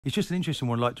It's just an interesting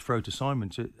one I'd like to throw to Simon.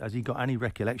 Has he got any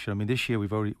recollection? I mean, this year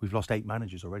we've lost 8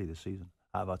 managers already this season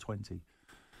out of our 20.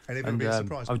 And be a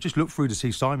surprise. I just looked through to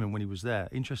see Simon when he was there.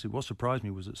 Interesting. What surprised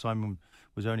me was that Simon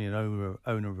was only an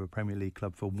owner of a Premier League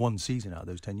club for 1 season out of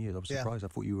those 10 years. I was surprised. I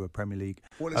thought you were a Premier League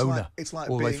owner. It's like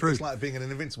all the way through. It's like being in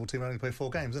an invincible team and only played 4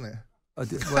 games, isn't it? I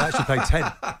actually played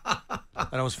 10.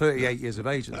 And I was 38 years of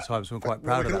age at the time, so I'm quite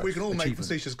proud of that. We can all make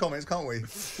facetious comments, can't we?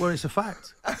 Well, it's a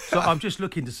fact. So I'm just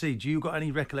looking to see, do you got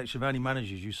any recollection of any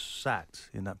managers you sacked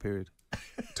in that period?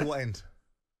 To what end?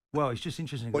 Well, it's just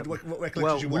interesting. What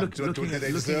recollections you want? Do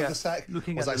they deserve the sack?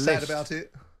 Was I sad about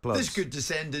it? This could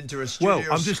descend into a studio.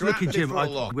 Well, I'm just looking, Jim.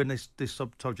 When this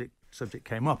subject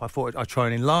came up, I thought I'd try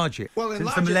and enlarge it. Well,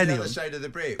 enlarge it the other side of the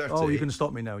break. Oh, you're going to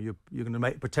stop me now. You're going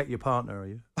to protect your partner, are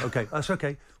you? Okay, that's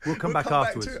okay. We'll come back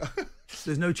afterwards.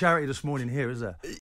 There's no charity this morning here, is there?